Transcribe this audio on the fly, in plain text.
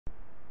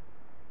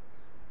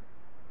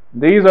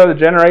These are the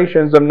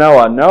generations of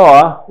Noah.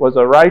 Noah was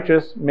a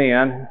righteous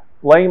man,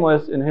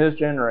 blameless in his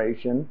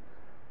generation,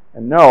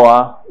 and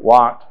Noah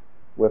walked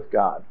with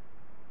God.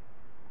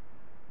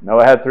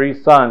 Noah had 3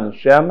 sons,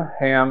 Shem,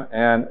 Ham,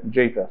 and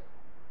Japheth.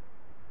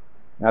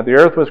 Now the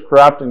earth was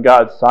corrupt in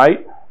God's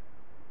sight,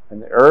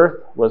 and the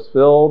earth was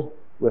filled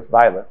with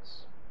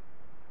violence.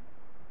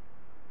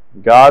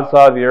 God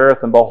saw the earth,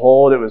 and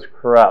behold, it was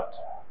corrupt.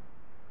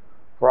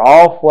 For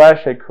all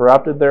flesh had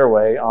corrupted their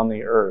way on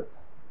the earth.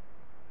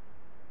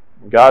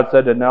 And God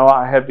said to Noah,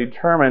 I have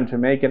determined to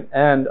make an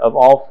end of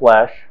all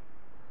flesh,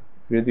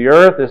 for the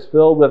earth is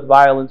filled with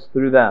violence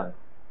through them.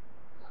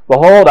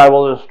 Behold, I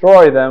will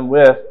destroy them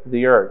with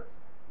the earth.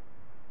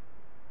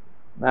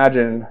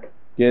 Imagine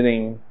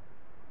getting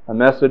a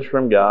message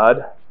from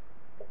God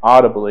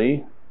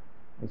audibly.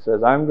 He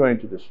says, I'm going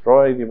to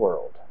destroy the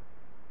world.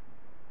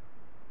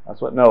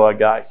 That's what Noah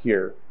got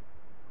here.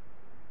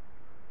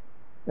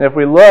 And if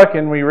we look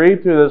and we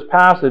read through this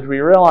passage, we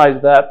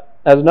realize that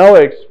as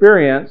Noah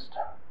experienced,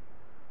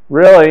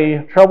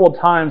 really, troubled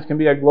times can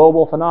be a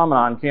global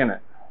phenomenon, can't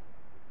it?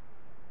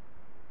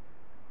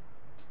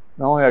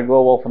 Not only a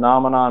global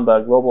phenomenon,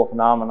 but a global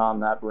phenomenon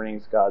that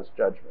brings God's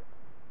judgment.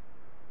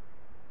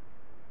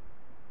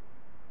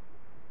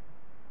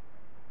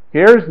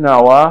 Here's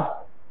Noah,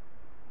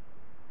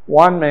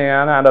 one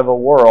man out of a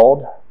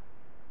world,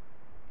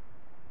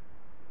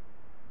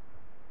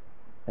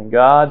 and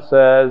God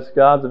says,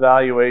 God's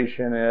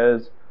evaluation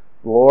is,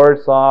 the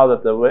Lord saw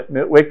that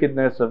the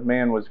wickedness of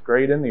man was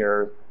great in the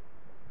earth.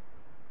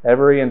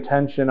 Every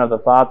intention of the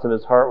thoughts of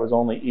his heart was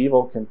only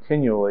evil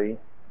continually.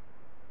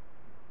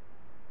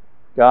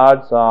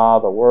 God saw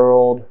the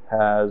world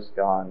has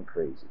gone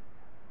crazy.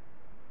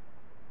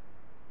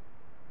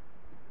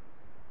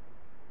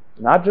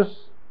 Not just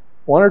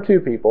 1 or 2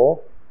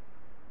 people,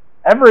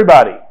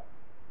 everybody,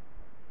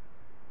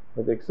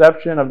 with the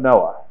exception of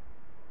Noah.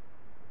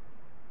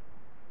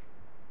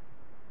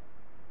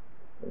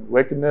 The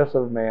wickedness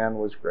of man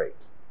was great.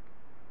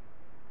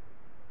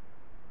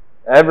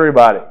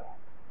 Everybody.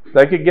 If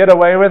they could get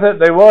away with it,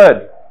 they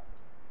would.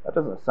 That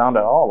doesn't sound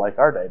at all like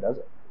our day, does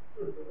it?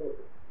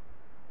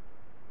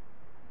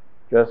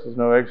 Just as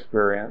Noah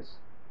experienced,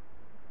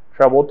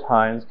 troubled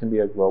times can be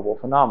a global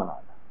phenomenon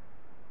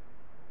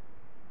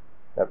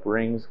that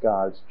brings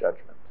God's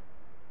judgment.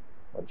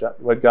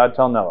 What did God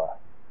tell Noah?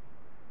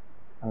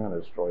 I'm going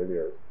to destroy the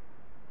earth.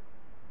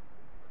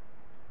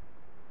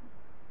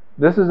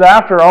 This is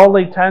after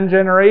only 10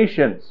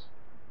 generations.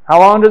 How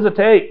long does it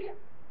take?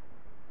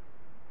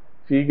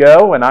 If you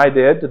go, and I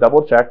did, to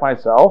double check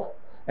myself,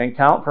 and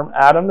count from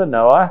Adam to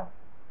Noah,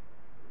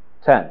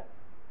 10.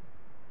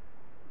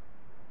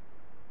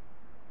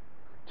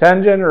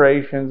 10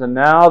 generations, and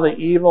now the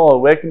evil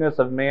and wickedness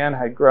of man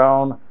had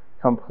grown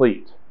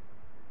complete.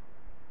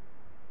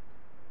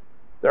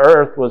 The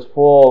earth was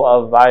full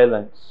of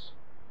violence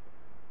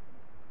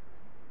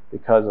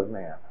because of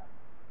man.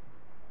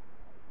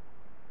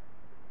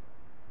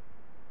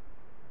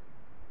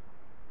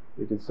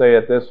 You could say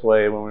it this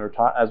way when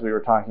as we were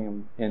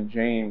talking in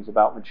James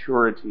about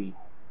maturity.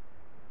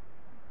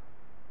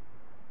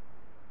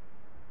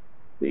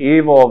 The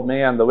evil of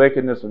man, the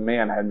wickedness of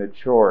man had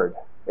matured.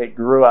 It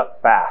grew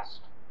up fast.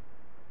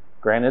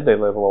 Granted, they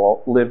lived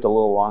a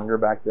little longer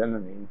back then. I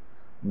mean,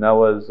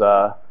 Noah's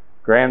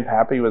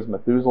grandpappy was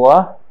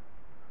Methuselah.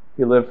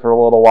 He lived for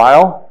a little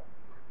while.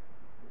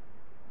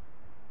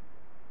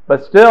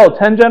 But still,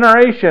 10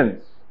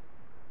 generations.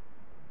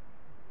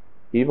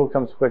 Evil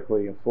comes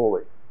quickly and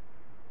fully.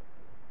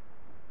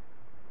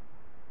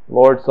 The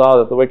Lord saw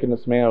that the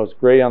wickedness of man was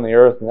great on the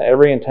earth, and that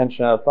every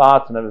intention of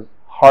thoughts and of his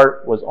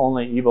heart was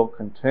only evil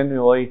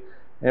continually.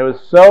 And it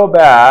was so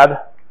bad,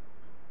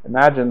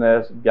 imagine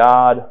this,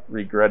 God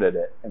regretted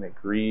it, and it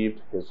grieved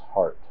his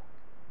heart.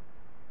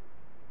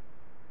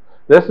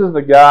 This is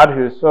the God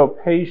who is so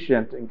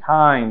patient and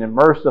kind and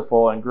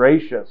merciful and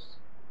gracious.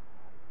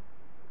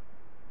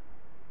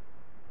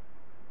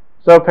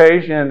 So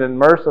patient and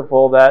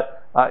merciful that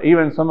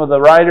even some of the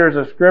writers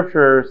of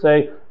Scripture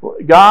say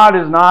God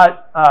is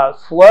not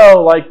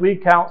slow like we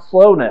count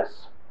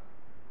slowness.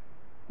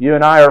 You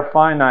and I are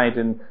finite,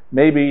 and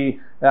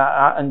maybe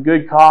in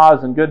good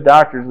cause and good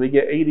doctors we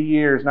get 80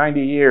 years,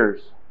 90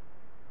 years.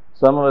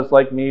 Some of us,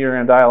 like me, are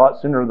going to die a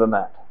lot sooner than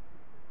that.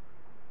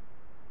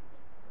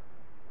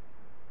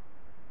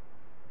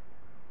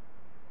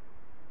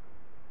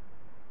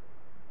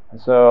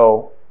 And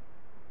so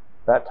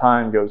that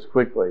time goes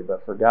quickly,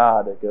 but for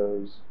God it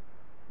goes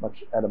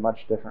at a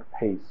much different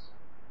pace.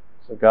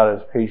 So God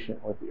is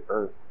patient with the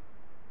earth.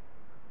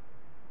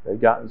 They'd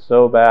gotten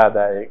so bad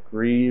that it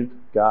grieved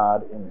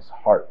God in his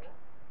heart.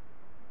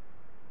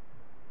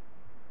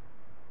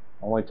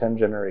 Only 10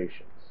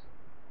 generations.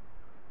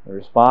 In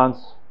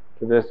response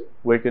to this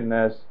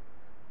wickedness,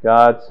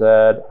 God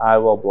said, I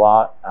will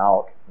blot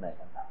out man.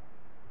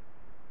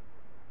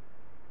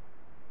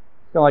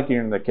 It's kind of like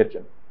you're in the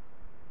kitchen.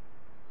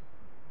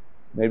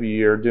 Maybe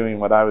you're doing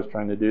what I was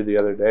trying to do the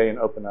other day and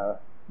open a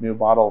new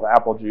bottle of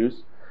apple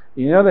juice,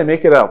 You know they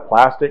make it out of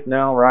plastic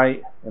now,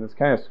 right? And it's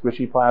kind of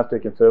squishy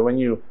plastic, and so when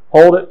you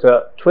hold it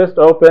to twist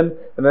open,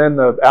 and then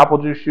the apple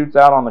juice shoots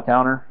out on the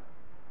counter.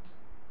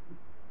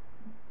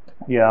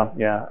 Yeah.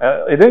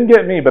 It didn't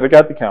get me, but it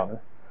got the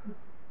counter.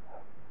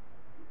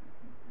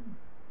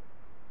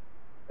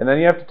 And then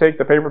you have to take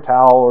the paper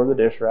towel or the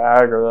dish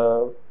rag or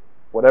the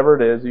whatever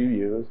it is you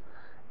use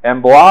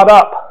and blot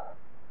up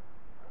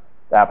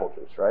the apple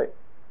juice, right?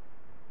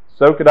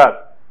 Soak it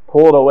up,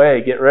 pull it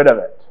away, get rid of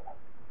it.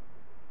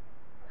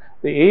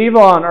 The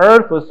evil on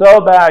earth was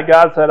so bad,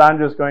 God said, I'm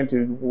just going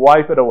to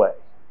wipe it away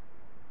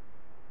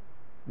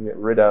and get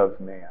rid of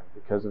man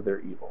because of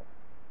their evil,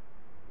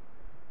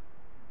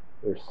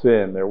 their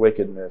sin, their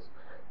wickedness.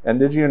 And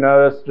did you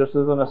notice, just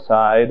as an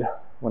aside,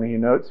 when he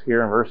notes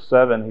here in verse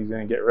 7, he's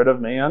going to get rid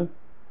of man,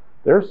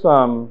 there's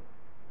some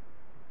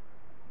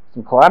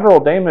collateral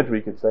damage,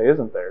 we could say,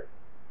 isn't there?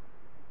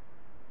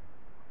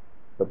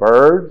 The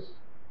birds,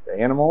 the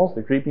animals,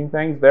 the creeping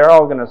things, they're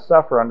all going to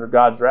suffer under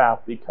God's wrath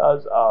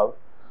because of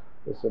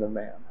the sin of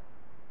man.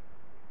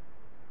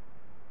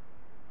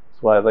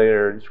 That's why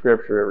later in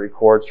Scripture it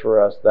records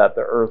for us that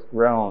the earth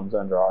groans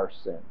under our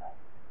sin.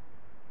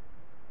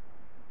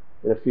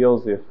 It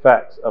feels the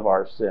effects of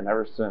our sin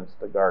ever since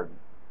the garden.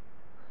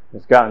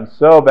 It's gotten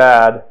so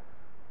bad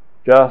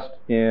just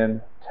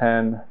in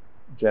 10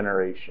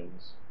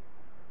 generations.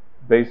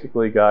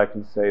 Basically, God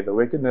can say, the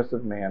wickedness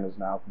of man is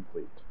now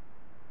complete.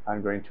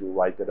 I'm going to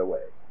wipe it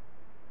away.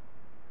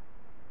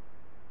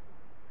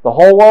 The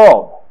whole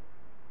world.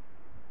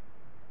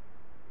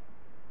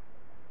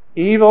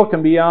 Evil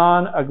can be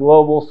on a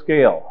global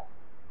scale.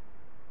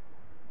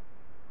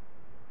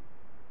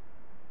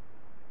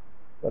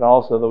 But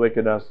also the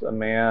wickedness of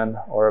man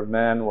or of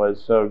men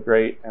was so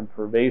great and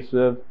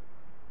pervasive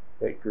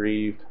it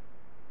grieved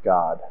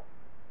God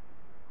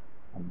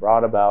and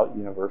brought about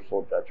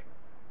universal judgment.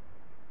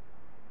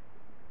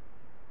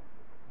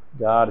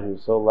 God,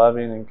 who's so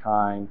loving and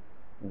kind,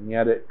 and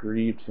yet it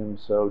grieved him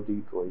so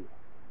deeply.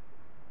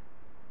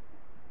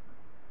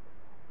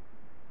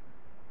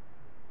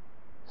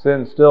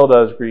 Sin still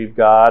does grieve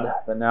God,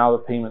 but now the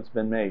payment's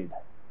been made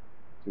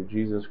through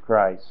Jesus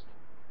Christ.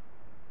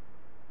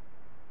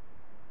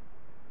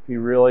 If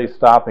you really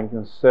stop and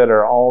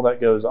consider all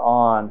that goes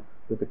on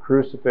with the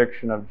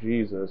crucifixion of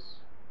Jesus,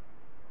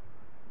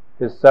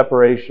 his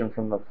separation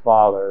from the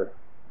Father,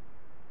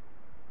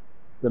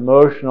 the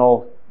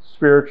emotional,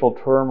 spiritual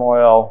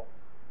turmoil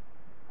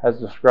as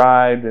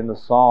described in the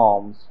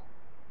Psalms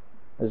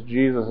as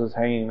Jesus is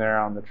hanging there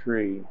on the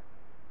tree,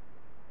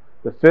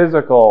 the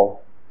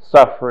physical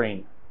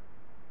suffering,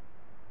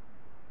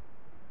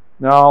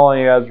 not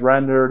only as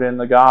rendered in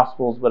the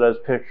Gospels, but as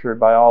pictured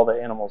by all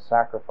the animal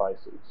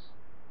sacrifices.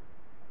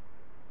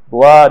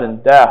 Blood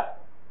and death.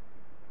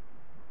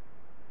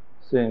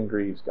 Sin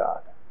grieves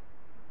God.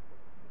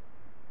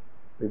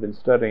 We've been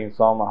studying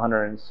Psalm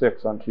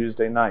 106 on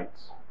Tuesday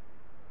nights,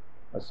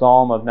 a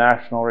psalm of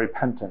national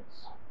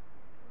repentance.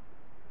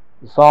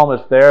 The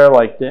psalmist there,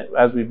 like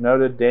as we've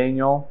noted,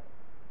 Daniel,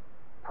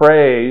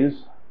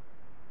 prays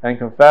and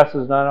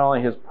confesses not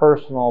only his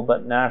personal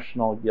but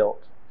national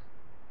guilt.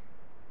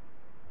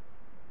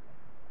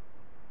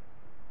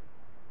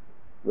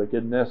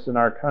 Wickedness in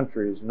our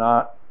country is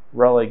not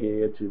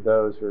relegated to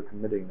those who are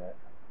committing it.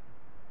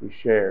 We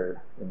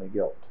share in the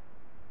guilt.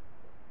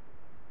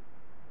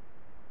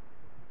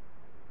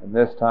 And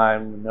this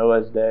time,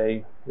 Noah's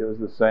day, it was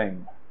the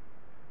same.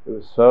 It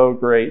was so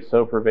great,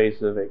 so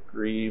pervasive, it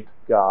grieved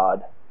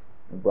God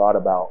and brought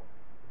about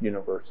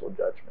universal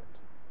judgment.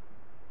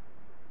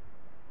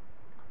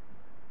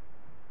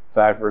 In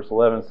fact, verse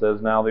 11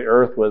 says, Now the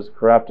earth was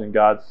corrupt in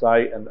God's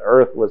sight, and the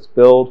earth was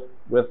filled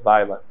with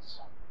violence.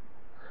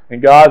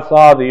 And God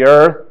saw the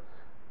earth,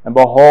 and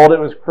behold, it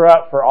was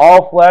corrupt, for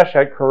all flesh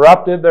had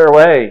corrupted their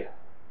way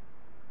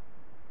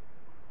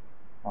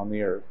on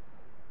the earth.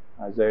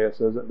 Isaiah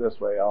says it this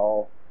way,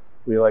 all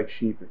we like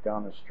sheep have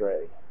gone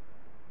astray.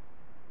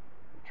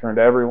 Turned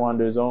everyone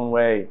to his own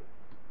way,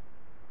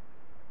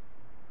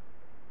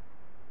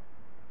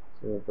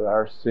 so that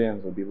our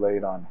sins would be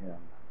laid on him.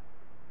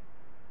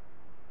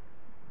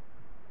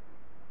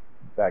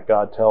 In fact,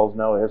 God tells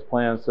Noah, his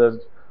plan says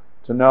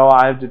to Noah,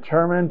 I have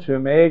determined to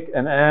make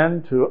an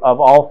end of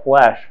all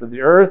flesh, for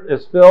the earth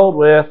is filled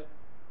with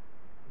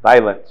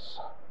violence.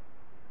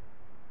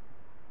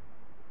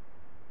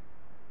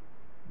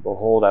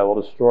 Behold, I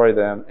will destroy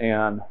them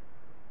and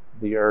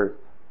the earth.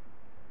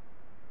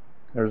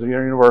 There's a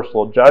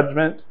universal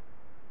judgment,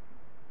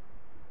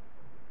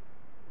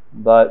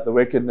 but the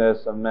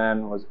wickedness of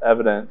men was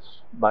evidenced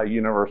by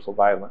universal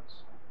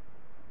violence.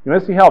 You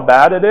want to see how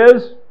bad it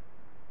is?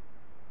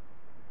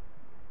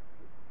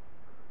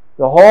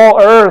 The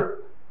whole earth,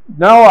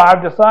 Noah,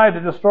 I've decided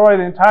to destroy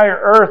the entire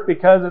earth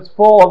because it's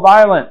full of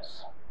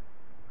violence.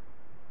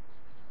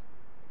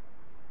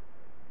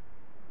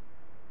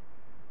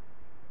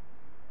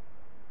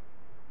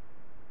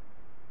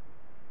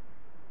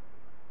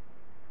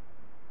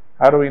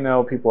 How do we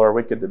know people are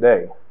wicked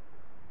today?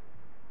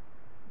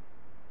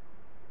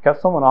 Cut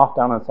someone off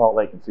down in Salt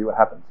Lake and see what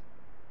happens.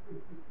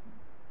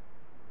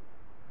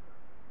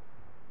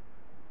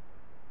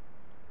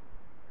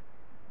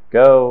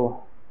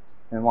 Go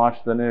and watch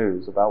the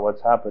news about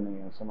what's happening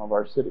in some of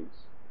our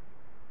cities,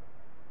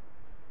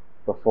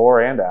 before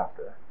and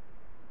after.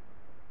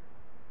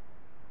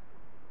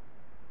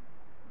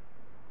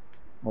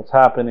 What's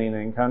happening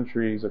in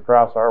countries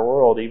across our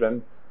world,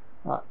 even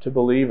to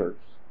believers.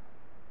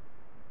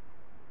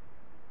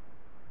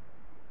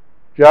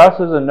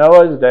 Just as in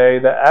Noah's day,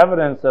 the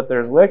evidence that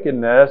there's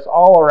wickedness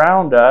all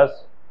around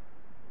us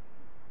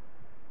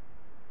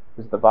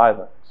is the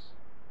violence.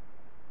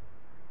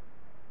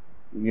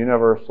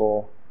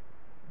 Universal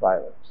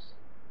violence.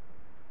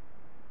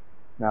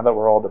 Now that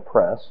we're all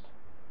depressed,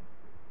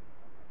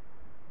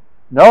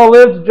 Noah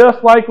lived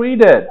just like we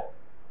did.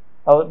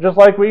 Just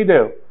like we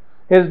do.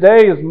 His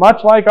day is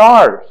much like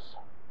ours.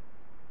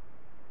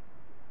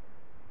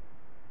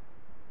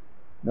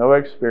 Noah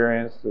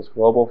experienced this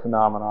global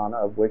phenomenon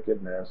of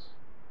wickedness.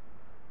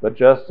 But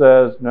just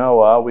as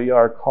Noah, we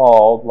are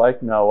called,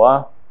 like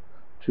Noah,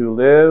 to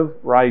live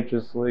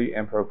righteously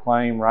and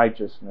proclaim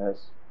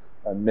righteousness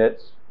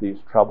amidst these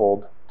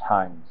troubled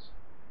times.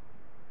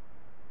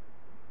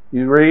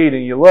 You read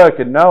and you look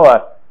at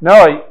Noah.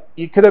 Noah,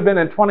 you could have been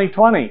in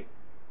 2020.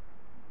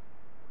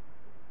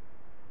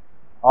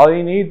 All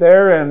you need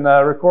there in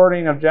the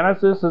recording of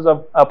Genesis is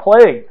a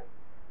plague.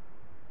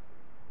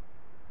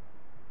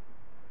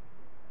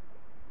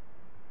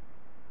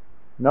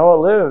 Noah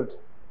lived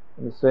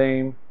in the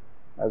same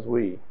as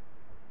we.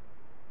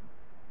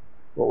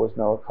 What was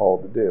Noah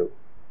called to do?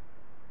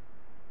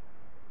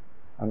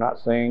 I'm not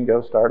saying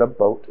go start a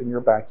boat in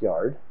your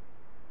backyard.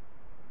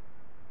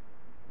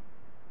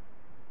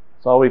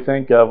 That's all we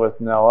think of with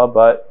Noah,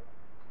 but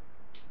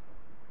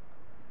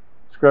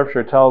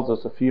Scripture tells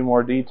us a few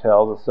more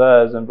details. It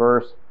says in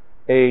verse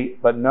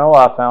 8, "But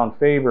Noah found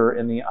favor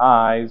in the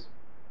eyes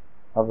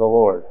of the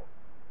Lord."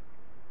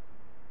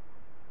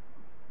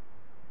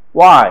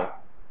 Why?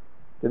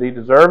 Did he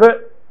deserve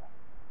it?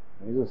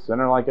 He's a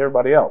sinner like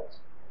everybody else.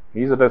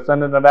 He's a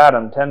descendant of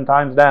Adam 10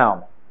 times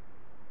down.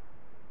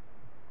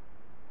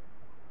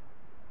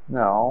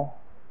 No.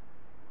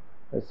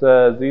 It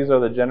says, these are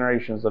the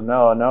generations of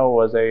Noah. Noah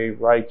was a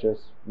righteous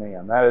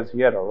man. That is, he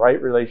had a right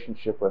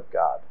relationship with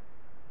God.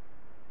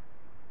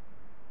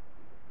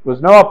 Was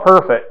Noah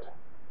perfect?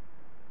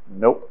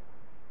 Nope.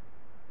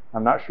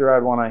 I'm not sure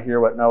I'd want to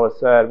hear what Noah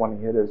said when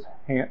he hit his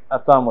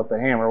thumb with the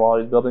hammer while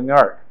he was building the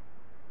ark.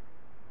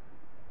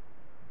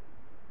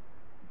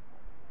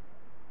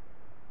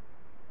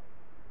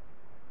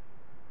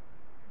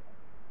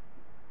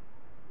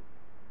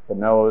 But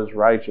Noah was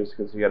righteous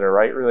because he had a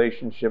right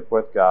relationship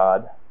with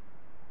God.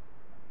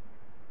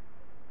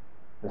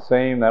 The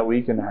same that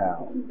we can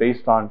have,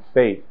 based on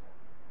faith.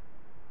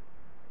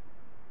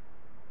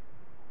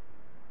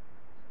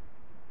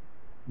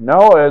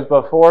 Noah is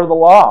before the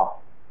law.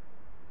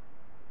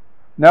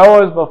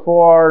 Noah is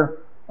before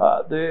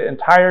the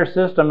entire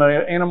system of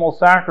animal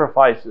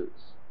sacrifices.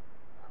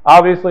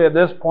 Obviously, at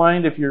this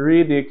point, if you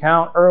read the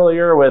account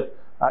earlier with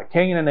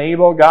Cain and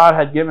Abel, God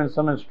had given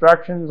some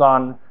instructions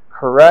on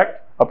correct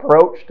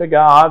approach to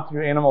God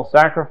through animal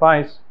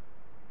sacrifice.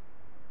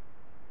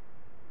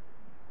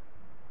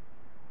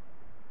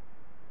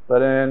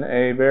 But in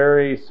a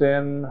very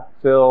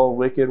sin-filled,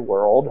 wicked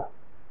world,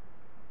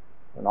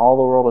 when all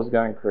the world has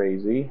gone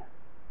crazy,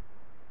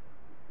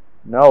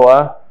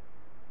 Noah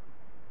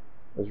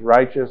was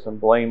righteous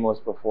and blameless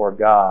before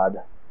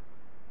God.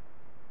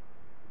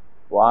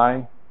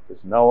 Why?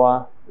 Because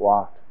Noah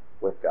walked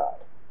with God.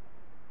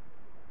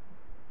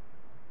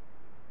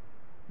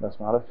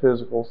 That's not a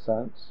physical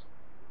sense.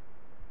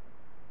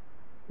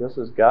 This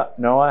is God.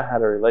 Noah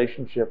had a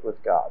relationship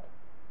with God.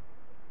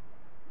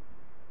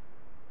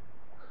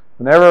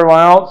 And everyone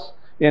else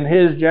in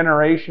his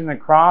generation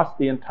across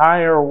the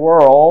entire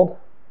world,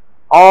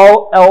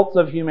 all else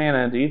of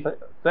humanity,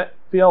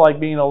 feel like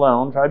being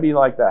alone, try to be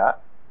like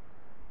that,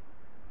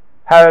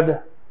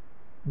 had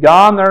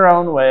gone their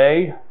own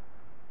way,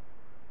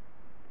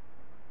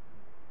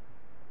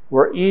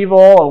 were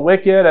evil and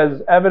wicked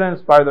as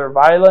evidenced by their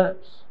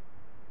violence,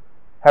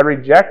 had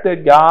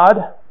rejected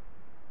God.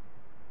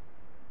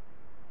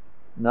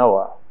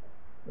 Noah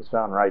was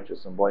found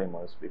righteous and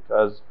blameless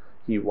because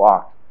he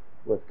walked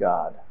with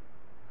God.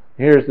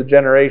 Here's the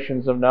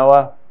generations of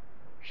Noah: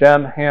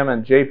 Shem, Ham,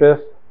 and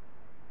Japheth.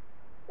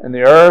 And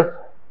the earth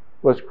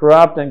was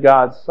corrupt in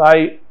God's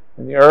sight,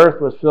 and the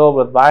earth was filled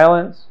with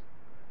violence.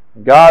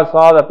 And God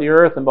saw that the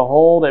earth, and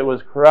behold, it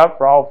was corrupt,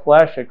 for all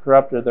flesh had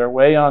corrupted their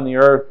way on the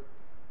earth.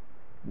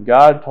 And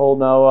God told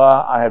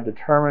Noah, I have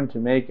determined to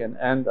make an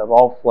end of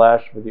all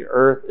flesh, for the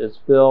earth is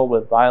filled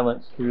with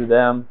violence through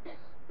them.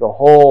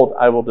 Behold,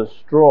 I will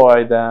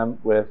destroy them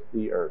with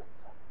the earth.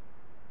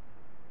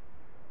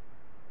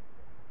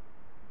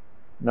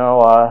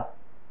 Noah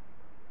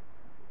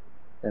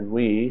and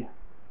we,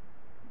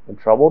 in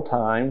troubled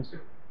times,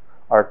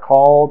 are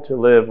called to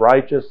live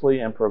righteously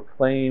and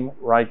proclaim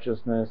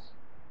righteousness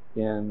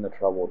in the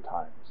troubled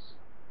times.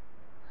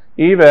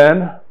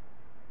 Even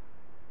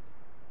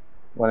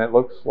when it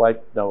looks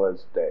like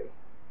Noah's day.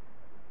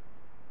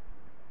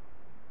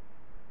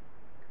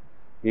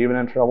 Even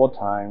in troubled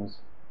times,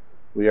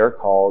 we are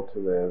called to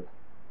live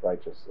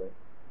righteously.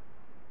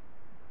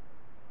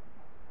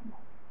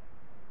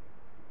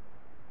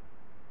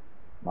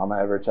 Mama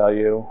ever tell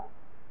you,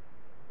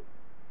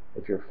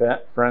 if your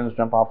friends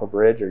jump off a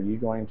bridge, are you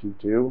going to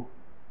too?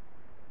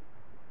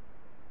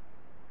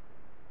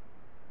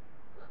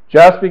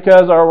 Just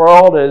because our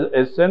world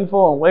is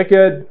sinful and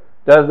wicked,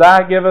 does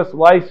that give us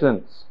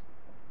license?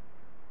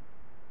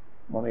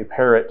 Let me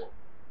parrot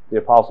the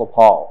Apostle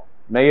Paul.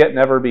 May it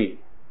never be.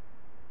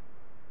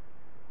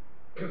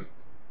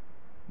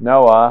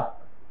 Noah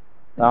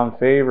found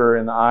favor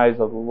in the eyes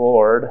of the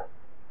Lord.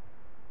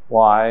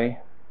 Why?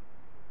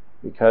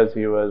 Because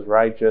he was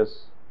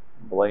righteous,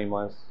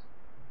 blameless.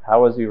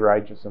 How was he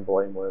righteous and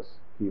blameless?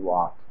 He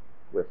walked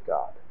with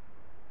God.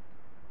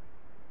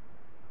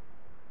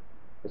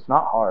 It's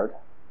not hard.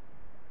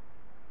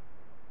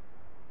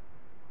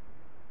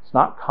 It's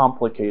not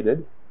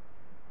complicated.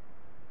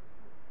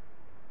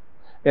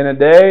 In a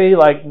day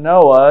like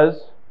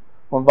Noah's,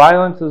 when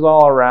violence is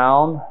all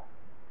around,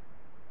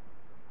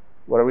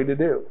 what are we to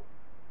do?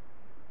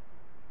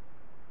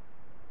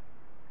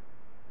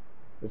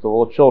 There's a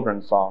little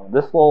children's song,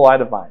 This Little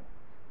Light of Mine.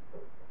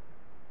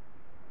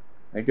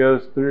 It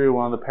goes through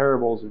one of the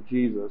parables of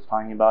Jesus,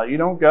 talking about you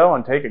don't go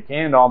and take a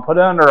candle and put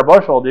it under a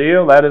bushel, do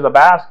you? That is a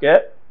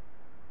basket.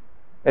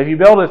 If you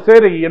build a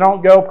city, you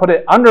don't go put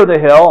it under the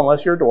hill,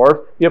 unless you're a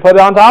dwarf. You put it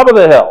on top of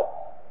the hill.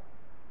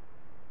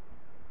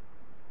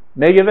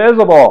 Make it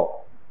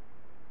visible.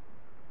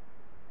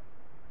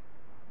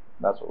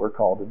 That's what we're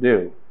called to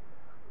do.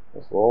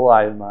 This little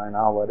light of mine,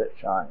 I'll let it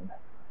shine.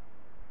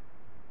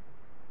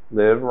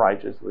 Live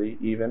righteously,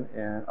 even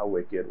in a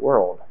wicked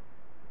world.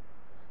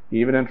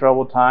 Even in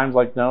troubled times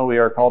like Noah, we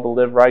are called to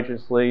live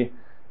righteously.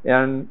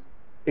 And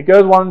it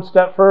goes one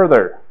step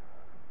further.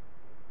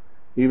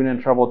 Even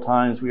in troubled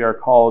times, we are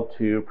called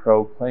to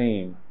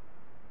proclaim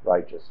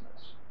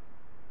righteousness.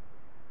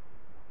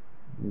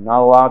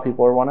 Not a lot of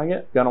people are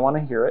going to want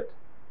to hear it.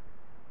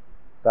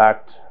 In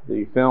fact,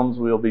 the films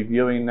we'll be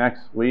viewing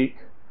next week,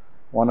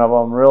 one of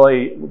them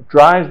really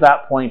drives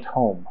that point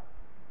home.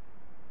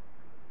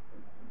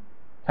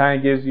 Kind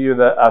of gives you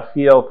a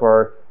feel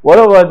for what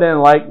it would have been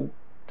like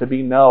to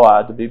be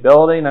Noah, to be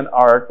building an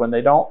ark when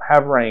they don't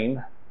have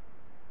rain.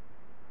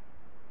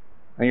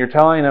 And you're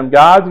telling them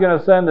God's going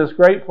to send this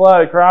great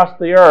flood across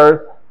the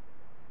earth.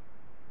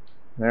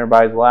 And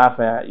everybody's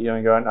laughing at you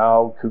and going,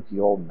 oh, kooky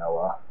old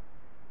Noah.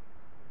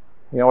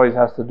 He always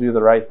has to do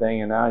the right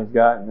thing, and now he's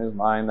got in his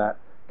mind that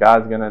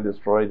God's going to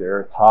destroy the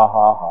earth. Ha,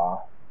 ha,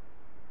 ha.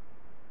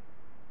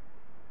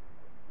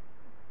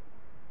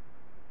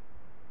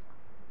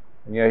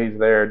 And yet he's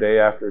there day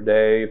after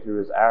day through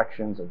his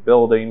actions of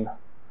building,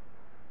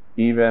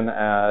 even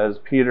as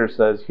Peter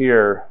says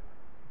here,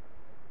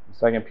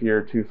 2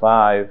 Peter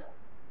 2:5,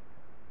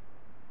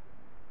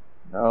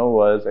 Noah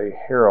was a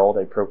herald,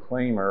 a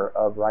proclaimer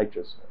of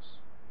righteousness.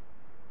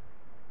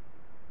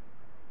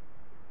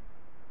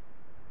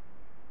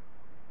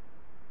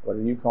 What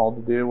are you called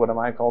to do? What am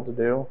I called to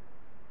do?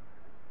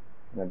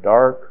 In a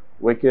dark,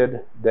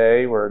 wicked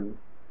day where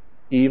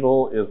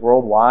evil is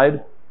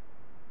worldwide,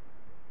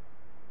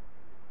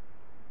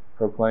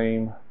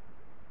 proclaim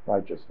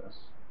righteousness.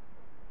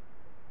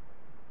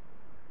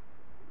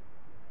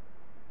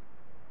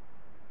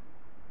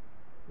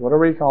 What are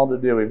we called to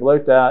do? We've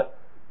looked at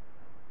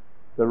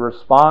the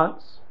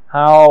response.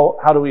 How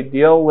do we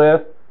deal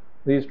with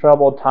these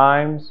troubled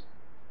times?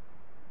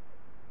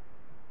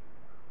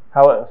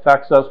 How it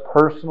affects us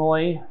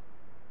personally.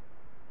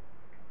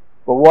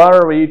 But what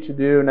are we to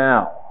do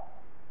now?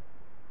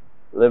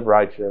 Live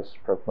righteous,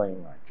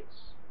 proclaim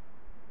righteous.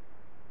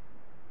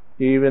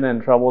 Even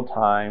in troubled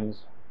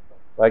times,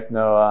 like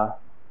Noah,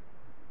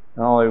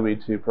 not only are we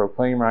to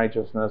proclaim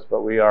righteousness,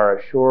 but we are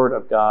assured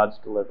of God's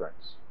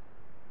deliverance.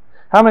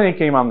 How many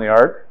came on the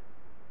ark?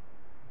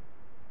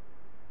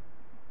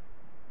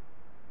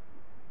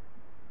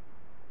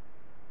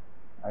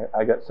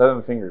 I got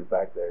 7 fingers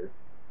back there.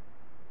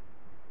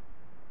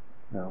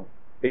 No,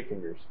 8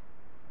 fingers.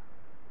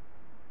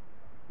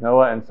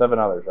 Noah and 7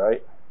 others,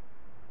 right?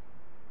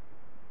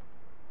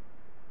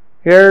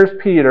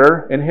 Here's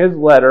Peter in his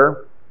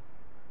letter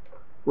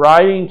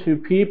writing to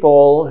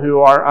people who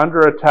are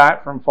under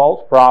attack from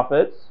false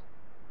prophets.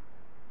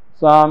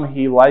 Some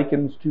he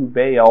likens to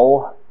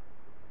Baal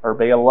or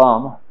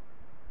Balaam.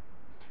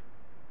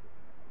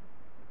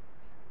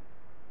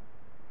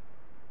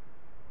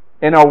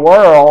 In a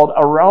world,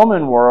 a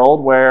Roman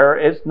world, where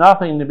it's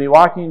nothing to be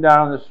walking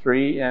down the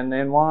street and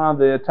in one of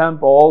the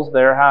temples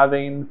they're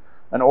having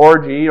an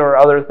orgy or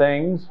other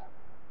things,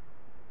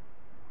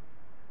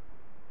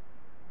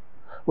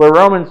 where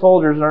Roman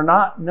soldiers are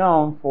not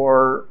known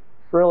for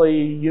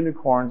frilly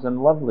unicorns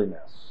and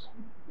loveliness.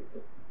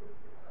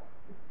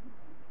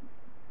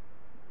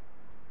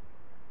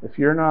 If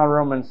you're not a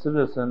Roman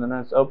citizen, then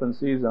it's open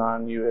season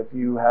on you. If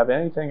you have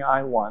anything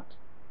I want,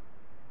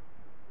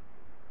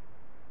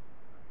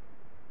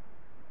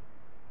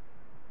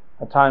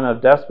 a time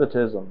of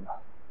despotism,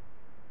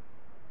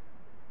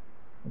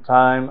 a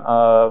time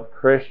of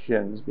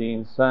Christians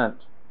being sent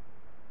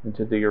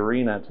into the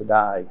arena to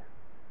die.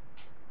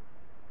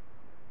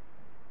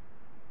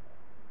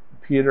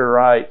 Peter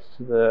writes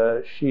to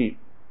the sheep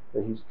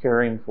that he's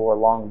caring for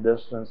long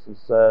distance and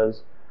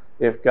says,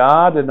 if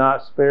God did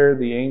not spare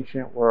the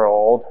ancient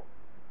world,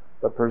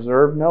 but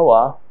preserved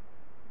Noah,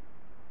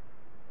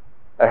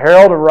 a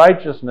herald of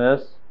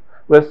righteousness,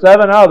 with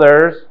 7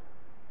 others,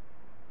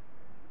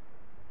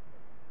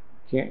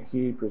 can't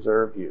he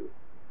preserve you?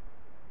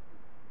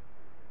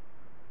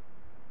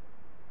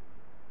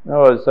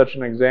 Noah is such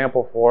an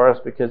example for us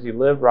because he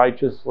lived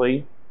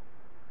righteously.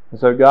 And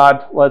so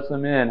God lets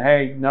them in.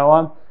 Hey,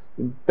 Noah,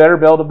 you better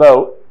build a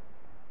boat.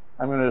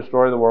 I'm going to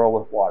destroy the world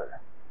with water.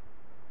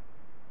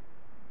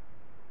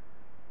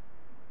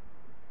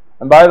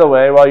 And by the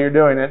way, while you're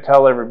doing it,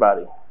 tell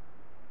everybody.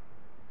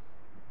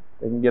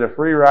 They can get a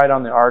free ride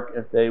on the ark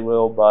if they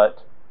will,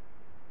 but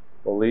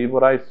believe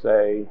what I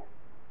say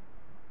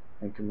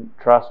and can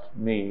trust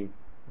me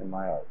in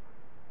my ark.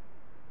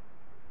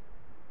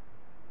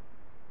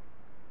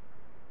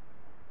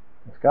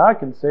 If God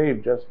can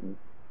save just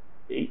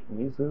 8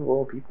 measly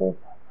little people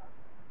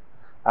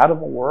out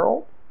of a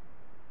world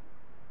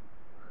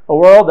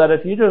that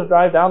if you just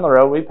drive down the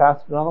road, we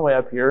passed it on the way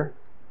up here,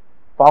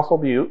 Fossil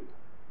Butte.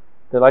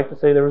 They like to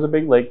say there was a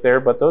big lake there,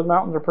 but those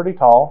mountains are pretty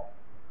tall.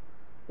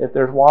 If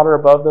there's water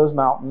above those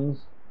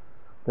mountains,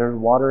 there's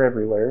water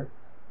everywhere.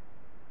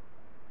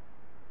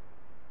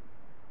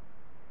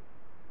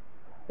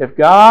 If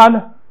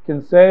God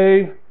can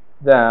save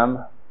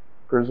them,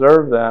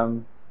 preserve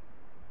them,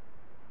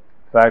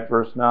 in fact,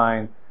 verse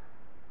 9,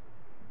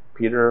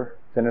 Peter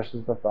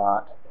finishes the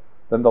thought,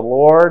 then the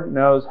Lord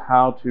knows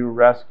how to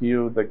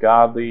rescue the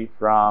godly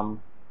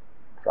from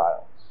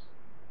trials.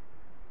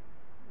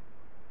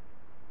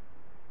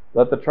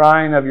 Let the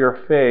trying of your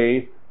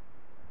faith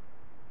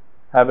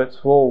have its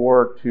full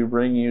work to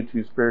bring you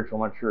to spiritual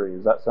maturity.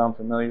 Does that sound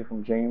familiar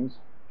from James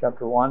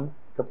chapter 1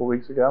 a couple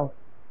weeks ago?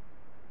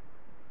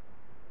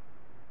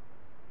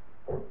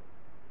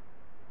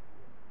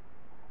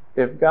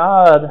 If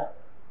God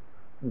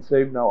can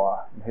save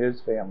Noah and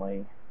his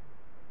family,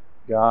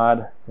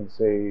 God can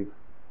save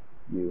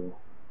you.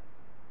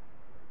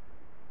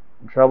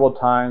 In troubled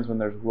times when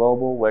there's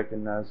global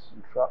wickedness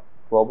and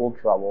global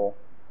trouble,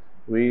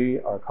 we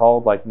are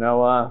called, like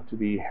Noah, to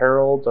be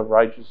heralds of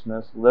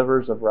righteousness,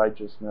 livers of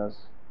righteousness.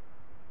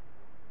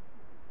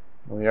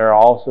 We are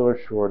also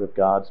assured of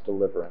God's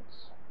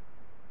deliverance.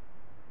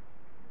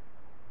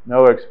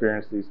 Noah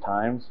experienced these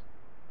times,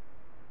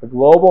 a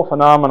global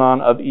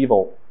phenomenon of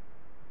evil,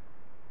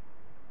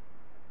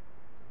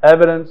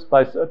 evidenced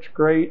by such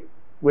great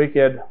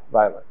wicked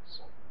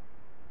violence.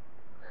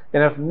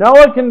 And if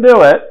Noah can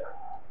do it,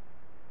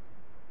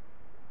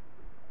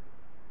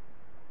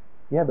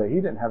 yeah, but he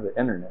didn't have the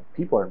internet.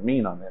 People are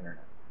mean on the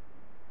internet.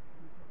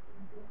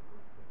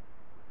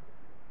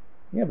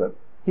 Yeah, but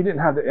he didn't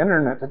have the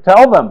internet to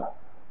tell them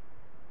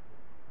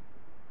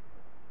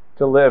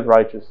to live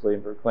righteously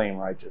and proclaim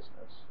righteousness.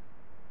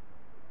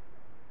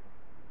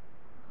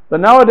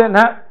 But Noah didn't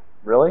have,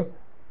 really?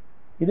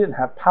 He didn't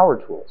have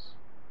power tools.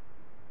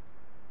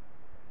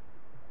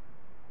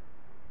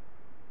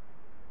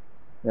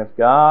 And if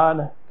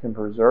God can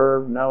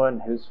preserve Noah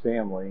and his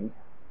family,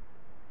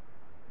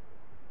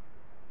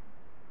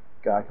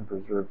 God can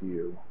preserve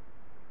you.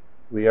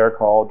 We are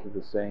called to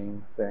the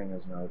same thing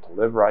as Noah, to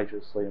live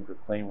righteously and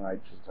proclaim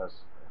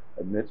righteousness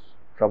amidst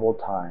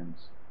troubled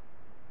times.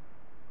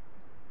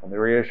 And the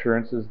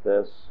reassurance is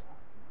this: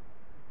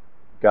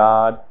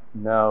 God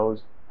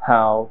knows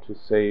how to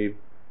save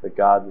the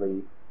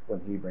godly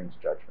when he brings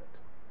judgment.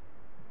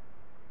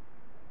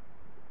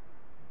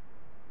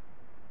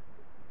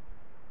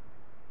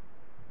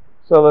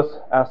 So let's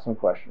ask some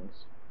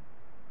questions.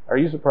 Are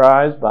you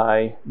surprised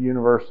by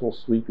universal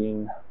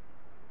sweeping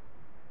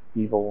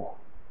evil?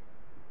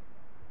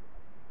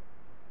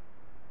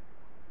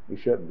 You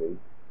shouldn't be.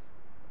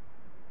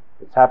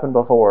 It's happened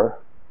before.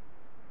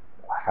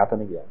 It will happen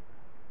again.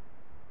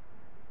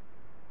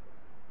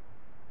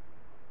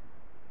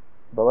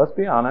 But let's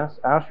be honest.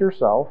 Ask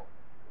yourself,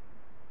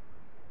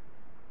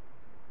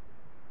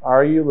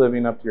 are you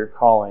living up to your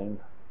calling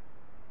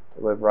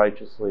to live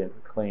righteously and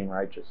proclaim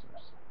righteousness?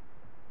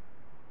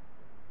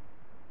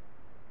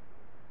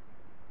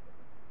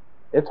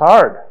 It's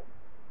hard.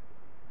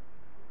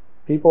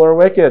 People are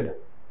wicked.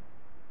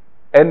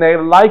 And they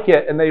like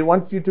it, and they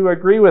want you to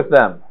agree with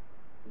them.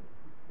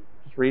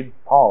 Just read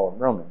Paul in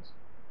Romans.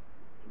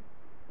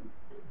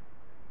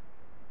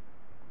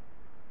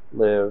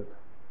 Live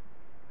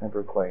and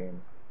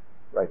proclaim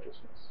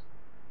righteousness.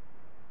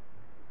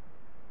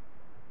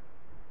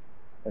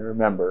 And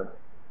remember,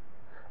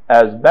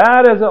 as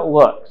bad as it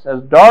looks,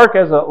 as dark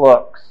as it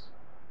looks,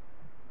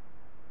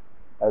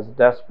 as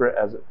desperate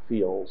as it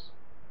feels,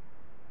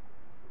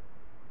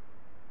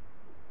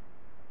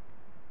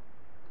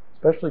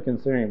 especially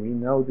considering we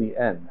know the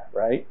end,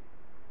 right?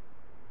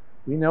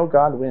 We know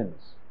God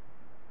wins.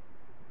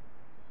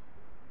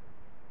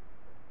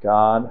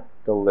 God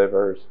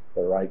delivers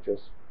the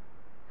righteous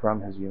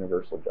from his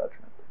universal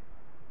judgment.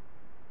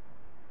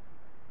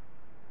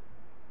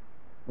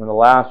 When the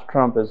last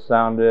trump is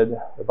sounded,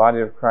 the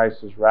body of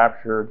Christ is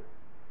raptured,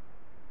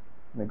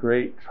 and the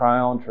great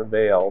trial and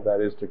travail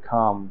that is to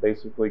come.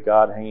 Basically,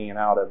 God hanging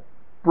out a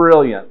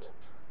brilliant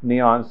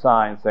neon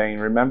sign saying,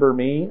 remember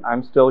me,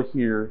 I'm still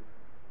here,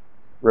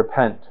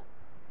 repent.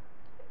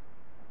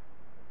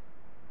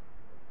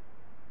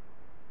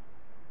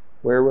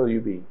 Where will you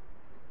be?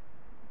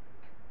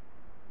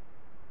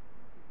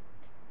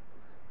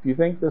 If you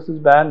think this is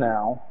bad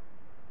now,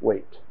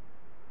 wait.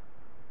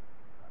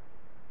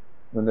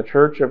 When the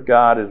church of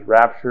God is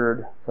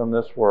raptured from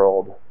this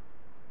world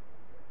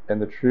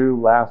and the true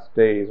last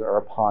days are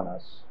upon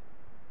us,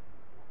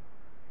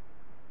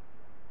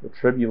 the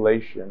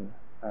tribulation,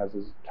 as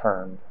is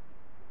termed,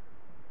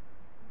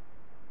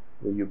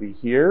 will you be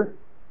here?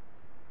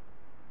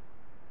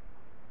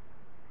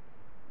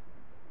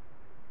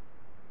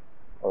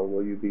 Or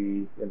will you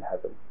be in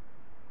heaven?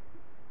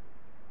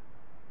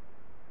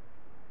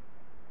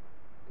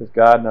 Because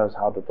God knows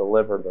how to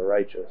deliver the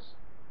righteous.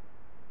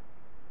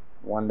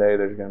 One day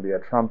there's going to be a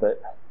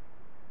trumpet,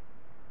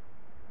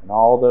 and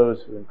all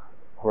those who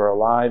are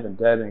alive and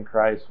dead in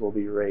Christ will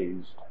be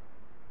raised.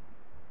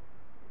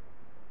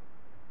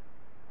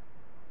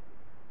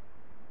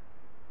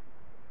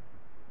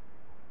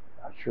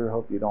 I sure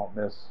hope you don't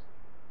miss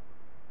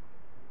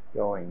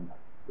going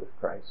with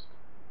Christ,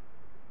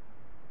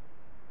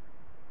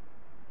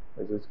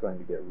 because it's going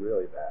to get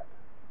really bad.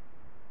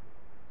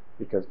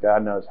 Because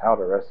God knows how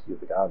to rescue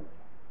the godly.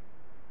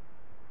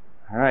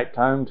 All right,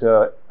 time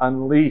to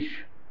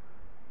unleash,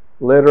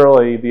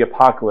 literally, the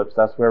apocalypse.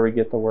 That's where we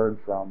get the word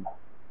from.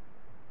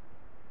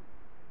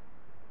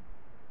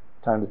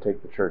 Time to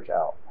take the church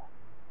out.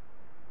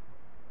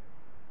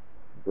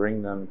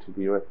 Bring them to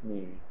be with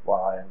me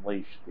while I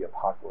unleash the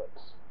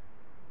apocalypse.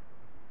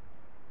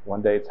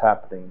 One day it's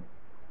happening,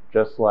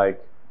 just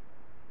like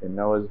in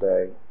Noah's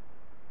day.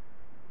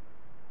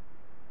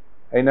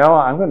 Hey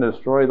Noah, I'm going to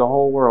destroy the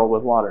whole world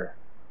with water.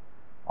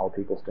 All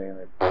people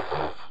standing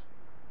there.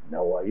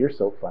 Noah, you're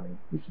so funny.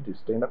 You should do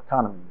stand-up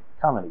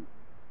comedy.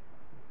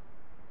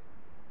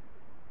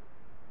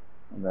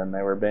 And then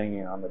they were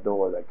banging on the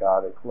door that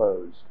God had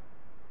closed.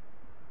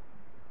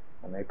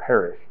 And they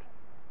perished.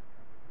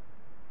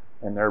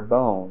 And their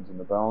bones, and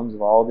the bones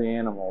of all the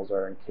animals,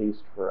 are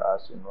encased for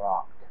us in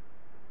rock.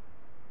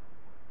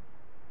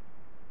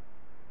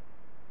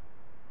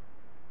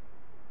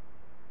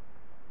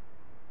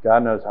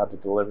 God knows how to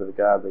deliver the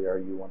godly. Are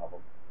you one of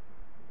them?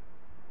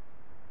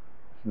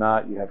 If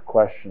not, you have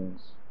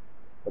questions.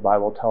 The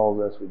Bible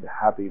tells us we'd be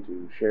happy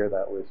to share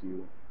that with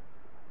you.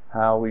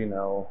 How we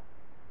know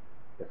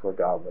if we're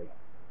godly.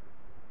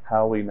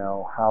 How we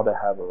know how to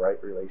have a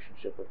right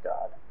relationship with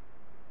God.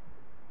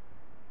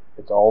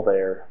 It's all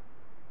there,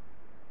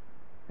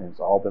 and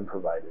it's all been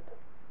provided.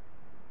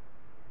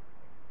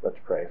 Let's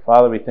pray.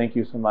 Father, we thank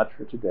you so much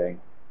for today.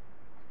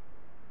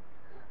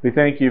 We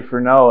thank you for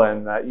Noah,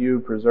 and that you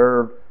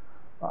preserve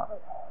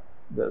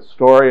the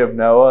story of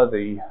Noah,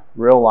 the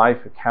real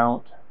life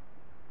account.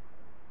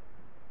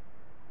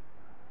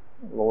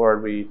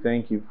 Lord, we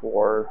thank you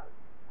for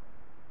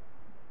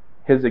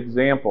his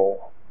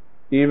example,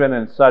 even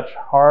in such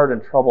hard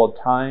and troubled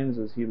times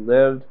as he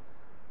lived.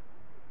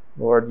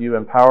 Lord, you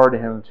empowered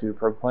him to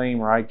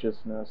proclaim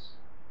righteousness.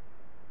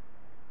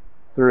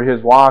 Through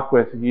his walk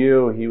with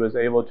you, he was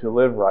able to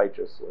live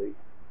righteously.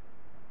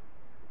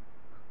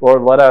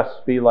 Lord, let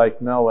us be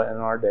like Noah in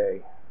our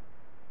day.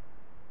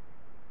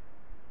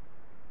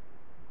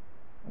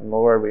 And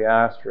Lord, we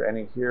ask for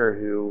any here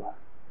who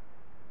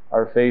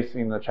are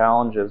facing the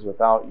challenges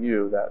without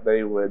you, that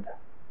they would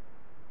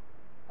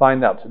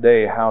find out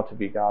today how to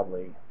be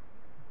godly.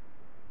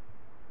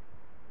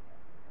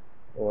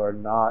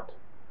 Lord, not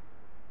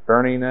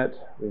earning it,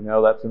 we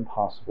know that's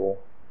impossible,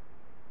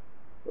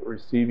 but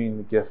receiving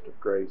the gift of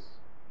grace.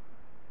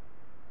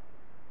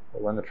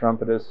 But when the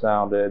trumpet is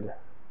sounded,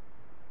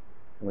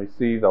 and we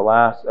see the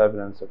last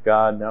evidence of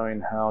God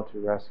knowing how to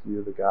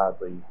rescue the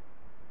godly,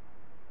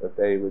 that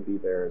they would be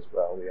there as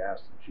well. We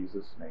ask in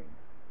Jesus' name.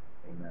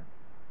 Amen.